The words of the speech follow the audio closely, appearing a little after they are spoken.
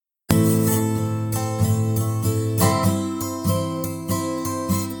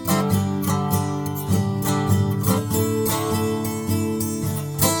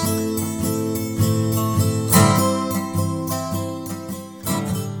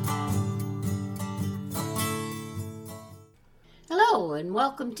and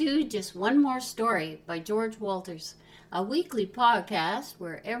welcome to Just One More Story by George Walters, a weekly podcast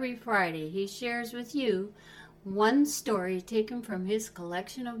where every Friday he shares with you one story taken from his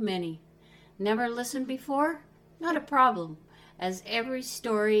collection of many. Never listened before? Not a problem, as every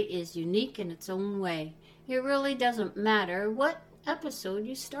story is unique in its own way. It really doesn't matter what episode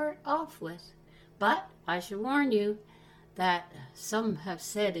you start off with. But I should warn you that some have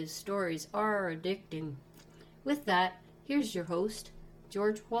said his stories are addicting. With that, here's your host,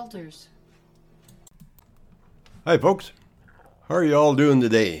 George Walters. Hi folks, how are you all doing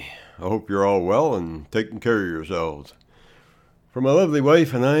today? I hope you're all well and taking care of yourselves. For my lovely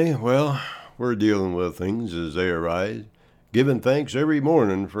wife and I, well, we're dealing with things as they arise, giving thanks every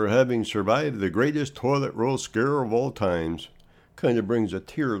morning for having survived the greatest toilet roll scare of all times. Kind of brings a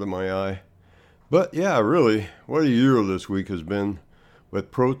tear to my eye. But yeah, really, what a year this week has been.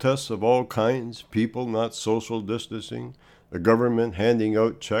 With protests of all kinds, people not social distancing, the government handing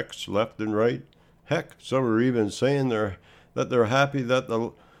out checks left and right. Heck, some are even saying that they're happy that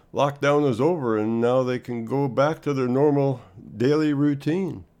the lockdown is over and now they can go back to their normal daily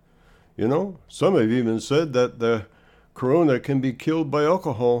routine. You know, some have even said that the corona can be killed by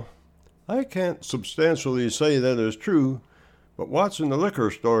alcohol. I can't substantially say that is true, but watching the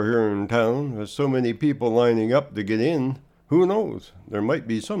liquor store here in town, with so many people lining up to get in, who knows? There might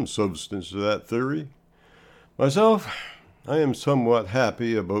be some substance to that theory. Myself, I am somewhat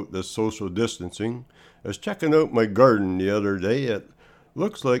happy about this social distancing. As checking out my garden the other day, it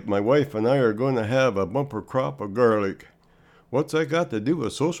looks like my wife and I are going to have a bumper crop of garlic. What's that got to do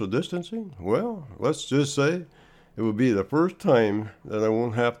with social distancing? Well, let's just say it will be the first time that I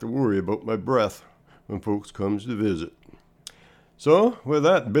won't have to worry about my breath when folks comes to visit. So, with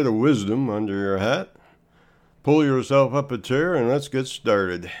that bit of wisdom under your hat, pull yourself up a chair and let's get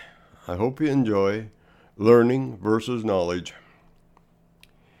started. I hope you enjoy learning versus knowledge.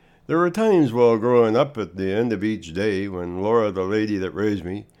 There were times while growing up at the end of each day when Laura, the lady that raised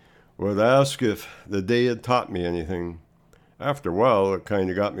me, would ask if the day had taught me anything. After a while, it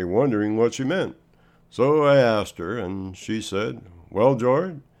kind of got me wondering what she meant. So I asked her, and she said, "Well,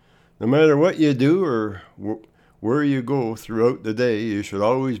 George, no matter what you do or where you go throughout the day, you should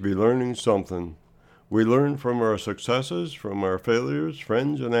always be learning something. We learn from our successes, from our failures,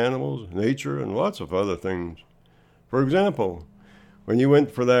 friends and animals, nature, and lots of other things. For example, when you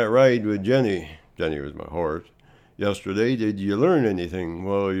went for that ride with Jenny was my horse, yesterday, did you learn anything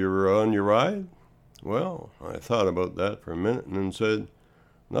while you were on your ride?" Well, I thought about that for a minute and then said,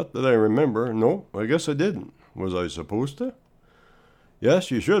 "Not that I remember. No, I guess I didn't. Was I supposed to?"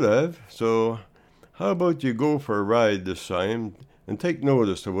 "Yes, you should have. So how about you go for a ride this time and take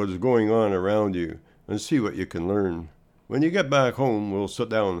notice of what is going on around you and see what you can learn. When you get back home, we'll sit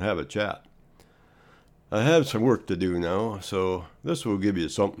down and have a chat. I have some work to do now, so this will give you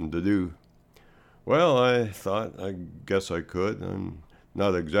something to do." Well, I thought, I guess I could. I'm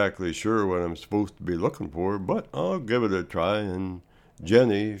not exactly sure what I'm supposed to be looking for, but I'll give it a try, and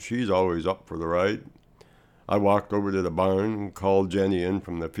Jenny, she's always up for the ride. I walked over to the barn and called Jenny in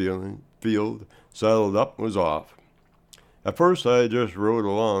from the field, saddled up, and was off. At first, I just rode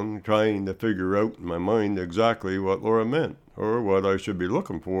along, trying to figure out in my mind exactly what Laura meant, or what I should be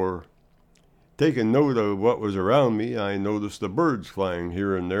looking for. Taking note of what was around me, I noticed the birds flying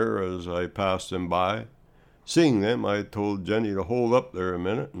here and there as I passed them by. Seeing them, I told Jenny to hold up there a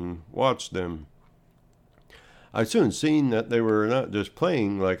minute and watch them. I soon seen that they were not just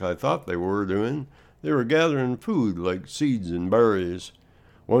playing like I thought they were doing. They were gathering food like seeds and berries.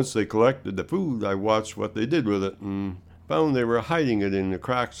 Once they collected the food, I watched what they did with it and found they were hiding it in the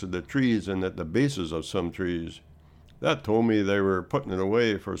cracks of the trees and at the bases of some trees. That told me they were putting it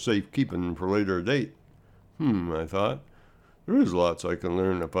away for safekeeping for later date. I thought, there is lots I can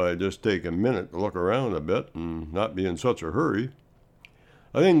learn if I just take a minute to look around a bit and not be in such a hurry.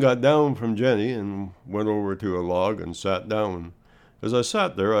 I then got down from Jenny and went over to a log and sat down. As I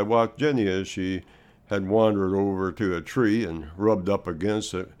sat there, I watched Jenny as she had wandered over to a tree and rubbed up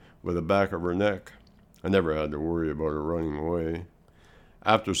against it with the back of her neck. I never had to worry about her running away.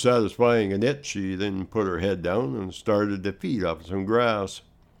 After satisfying an itch, she then put her head down and started to feed off some grass.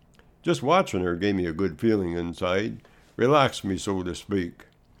 Just watching her gave me a good feeling inside, relaxed me, so to speak.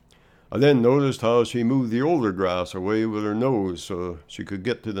 I then noticed how she moved the older grass away with her nose so she could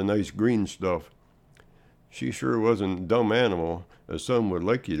get to the nice green stuff. She sure wasn't a dumb animal, as some would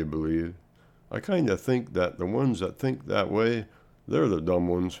like you to believe. I kind of think that the ones that think that way, they're the dumb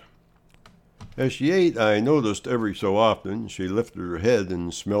ones. As she ate, I noticed every so often she lifted her head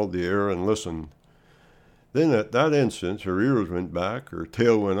and smelled the air and listened. Then at that instant her ears went back, her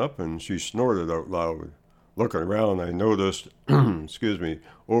tail went up, and she snorted out loud. Looking around, I noticed,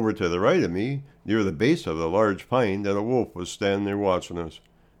 over to the right of me, near the base of the large pine, that a wolf was standing there watching us.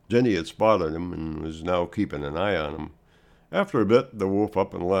 Jenny had spotted him and was now keeping an eye on him. After a bit, the wolf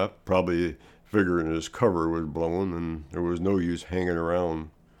up and left, probably figuring his cover was blown and there was no use hanging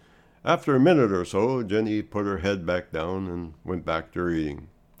around. After a minute or so, Jenny put her head back down and went back to her eating.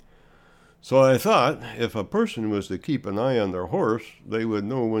 So I thought, if a person was to keep an eye on their horse, they would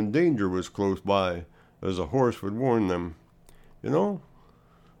know when danger was close by, as a horse would warn them. I'm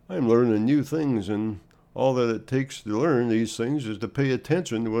learning new things, and all that it takes to learn these things is to pay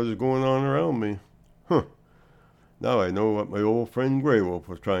attention to what is going on around me. Now I know what my old friend Grey Wolf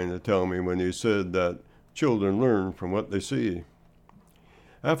was trying to tell me when he said that children learn from what they see.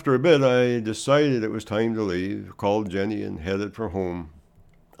 After a bit, I decided it was time to leave, called Jenny, and headed for home.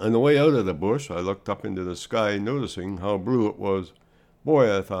 On the way out of the bush, I looked up into the sky, noticing how blue it was.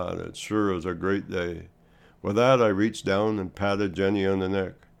 Boy, I thought, it sure is a great day. With that, I reached down and patted Jenny on the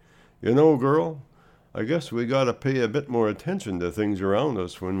neck. Girl, I guess we got to pay a bit more attention to things around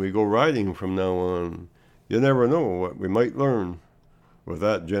us when we go riding from now on. You never know what we might learn. With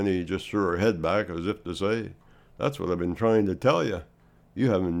that, Jenny just threw her head back as if to say, that's what I've been trying to tell you.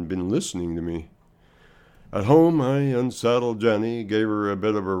 You haven't been listening to me. At home, I unsaddled Jenny, gave her a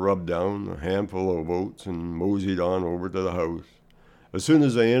bit of a rub down, a handful of oats, and moseyed on over to the house. As soon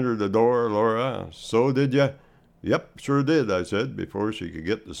as I entered the door, Laura asked, so did ya? Yep, sure did, I said, before she could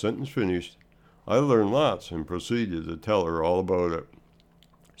get the sentence finished. I learned lots and proceeded to tell her all about it.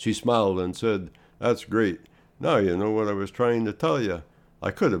 She smiled and said, that's great. Now you know what I was trying to tell you.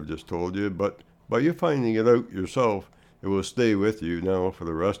 I could have just told you, but by you finding it out yourself, it will stay with you now for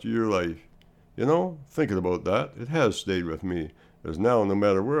the rest of your life. Thinking about that, it has stayed with me, as now no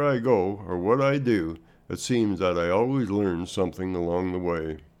matter where I go or what I do, it seems that I always learn something along the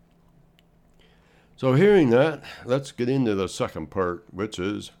way. So hearing that, let's get into the second part, which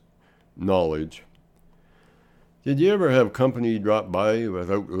is knowledge. Did you ever have company drop by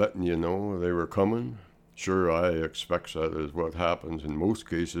without letting you know they were coming? Sure, I expect that is what happens in most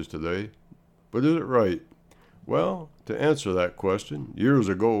cases today. But is it right? Well, to answer that question, years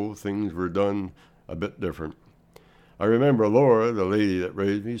ago, things were done a bit different. I remember Laura, the lady that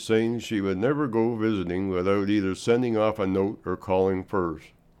raised me, saying she would never go visiting without either sending off a note or calling first.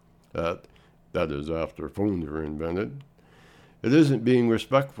 That is after phones were invented. It isn't being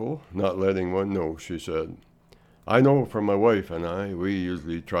respectful, not letting one know, she said. I know from my wife and I, we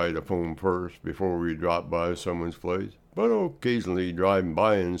usually try to phone first before we drop by someone's place. But occasionally driving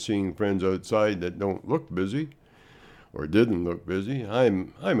by and seeing friends outside that don't look busy, or didn't look busy, I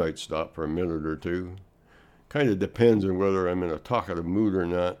might stop for a minute or two. Kind of depends on whether I'm in a talkative mood or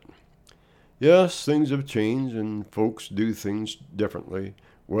not. Yes, things have changed and folks do things differently.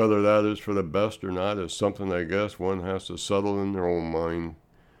 Whether that is for the best or not is something I guess one has to settle in their own mind.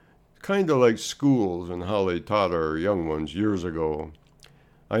 Kind of like schools and how they taught our young ones years ago.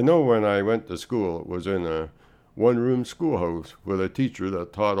 I know when I went to school, it was in a one-room schoolhouse with a teacher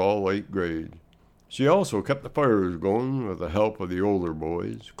that taught all 8th grade. She also kept the fires going with the help of the older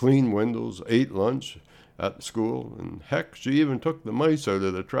boys, cleaned windows, ate lunch at school, and heck, she even took the mice out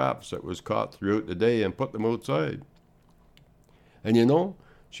of the traps that was caught throughout the day and put them outside. And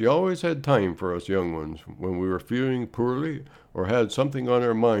she always had time for us young ones when we were feeling poorly or had something on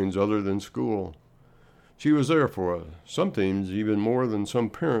our minds other than school. She was there for us, sometimes even more than some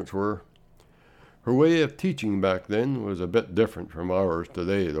parents were. Her way of teaching back then was a bit different from ours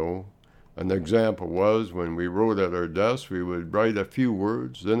today, though. An example was when we wrote at our desks, we would write a few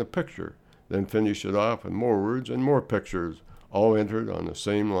words, then a picture, then finish it off with more words and more pictures, all entered on the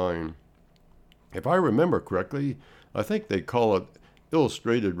same line. If I remember correctly, I think they call it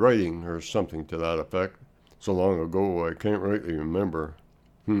illustrated writing or something to that effect. So long ago, I can't rightly remember.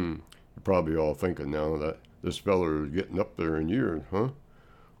 You're probably all thinking now that this feller is getting up there in years, huh?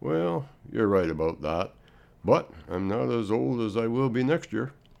 Well, you're right about that. But I'm not as old as I will be next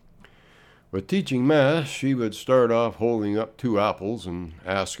year. With teaching math, she would start off holding up 2 apples and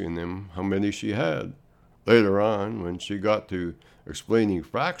asking them how many she had. Later on, when she got to explaining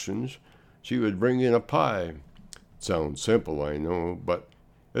fractions, she would bring in a pie. It sounds simple, I know, but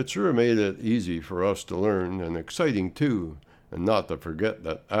it sure made it easy for us to learn and exciting too, and not to forget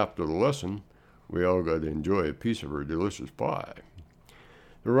that after the lesson, we all got to enjoy a piece of her delicious pie.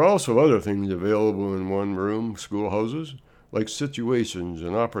 There were also other things available in one-room schoolhouses, like situations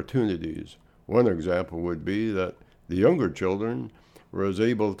and opportunities. One example would be that the younger children were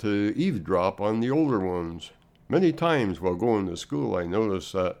able to eavesdrop on the older ones. Many times while going to school, I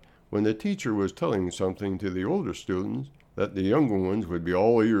noticed that when the teacher was telling something to the older students, that the younger ones would be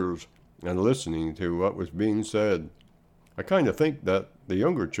all ears, and listening to what was being said. I kind of think that the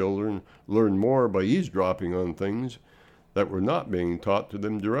younger children learn more by eavesdropping on things that were not being taught to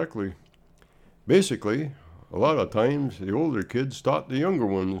them directly. Basically, a lot of times the older kids taught the younger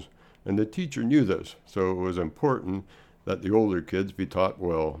ones, and the teacher knew this, so it was important that the older kids be taught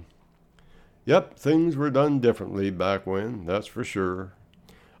well. Yep, things were done differently back when, that's for sure.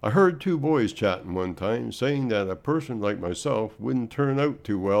 I heard two boys chatting one time, saying that a person like myself wouldn't turn out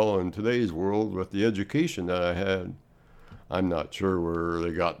too well in today's world with the education that I had. I'm not sure where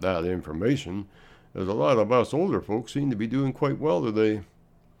they got that information, as a lot of us older folks seem to be doing quite well today.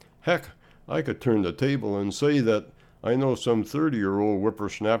 Heck, I could turn the table and say that I know some 30-year-old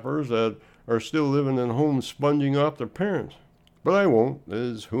whippersnappers that are still living in homes sponging off their parents. But I won't,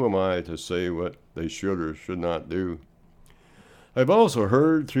 as who am I to say what they should or should not do. I've also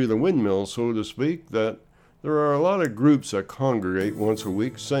heard through the windmill, so to speak, that there are a lot of groups that congregate once a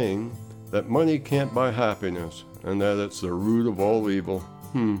week saying that money can't buy happiness and that it's the root of all evil.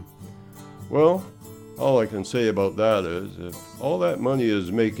 Well, all I can say about that is, if all that money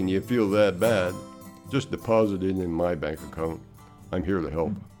is making you feel that bad, just deposit it in my bank account. I'm here to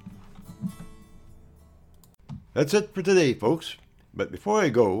help. That's it for today, folks. But before I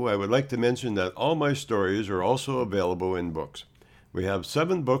go, I would like to mention that all my stories are also available in books. We have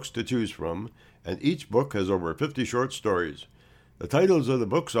 7 books to choose from, and each book has over 50 short stories. The titles of the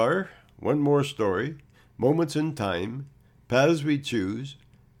books are One More Story, Moments in Time, Paths We Choose,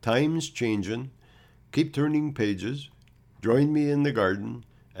 Time's Changin', Keep Turning Pages, Join Me in the Garden,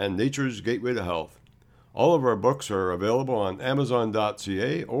 and Nature's Gateway to Health. All of our books are available on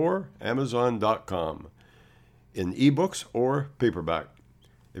Amazon.ca or Amazon.com, in ebooks or paperback.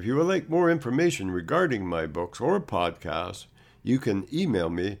 If you would like more information regarding my books or podcasts, you can email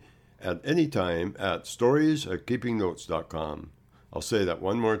me at any time at stories@keepingnotes.com. I'll say that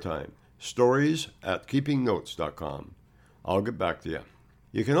one more time, stories@keepingnotes.com. I'll get back to you.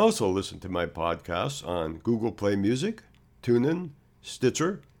 You can also listen to my podcasts on Google Play Music, TuneIn,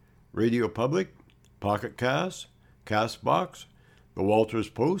 Stitcher, Radio Public, Pocket Cast, Castbox, The Walters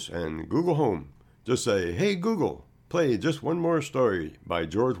Post, and Google Home. Just say, "Hey Google, play Just One More Story" by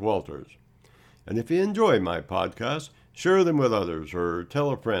George Walters. And if you enjoy my podcasts, share them with others or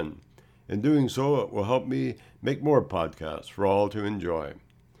tell a friend. In doing so, it will help me make more podcasts for all to enjoy.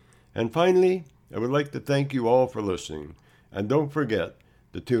 And finally, I would like to thank you all for listening. And don't forget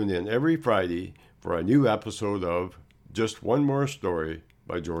to tune in every Friday for a new episode of Just One More Story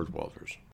by George Walters.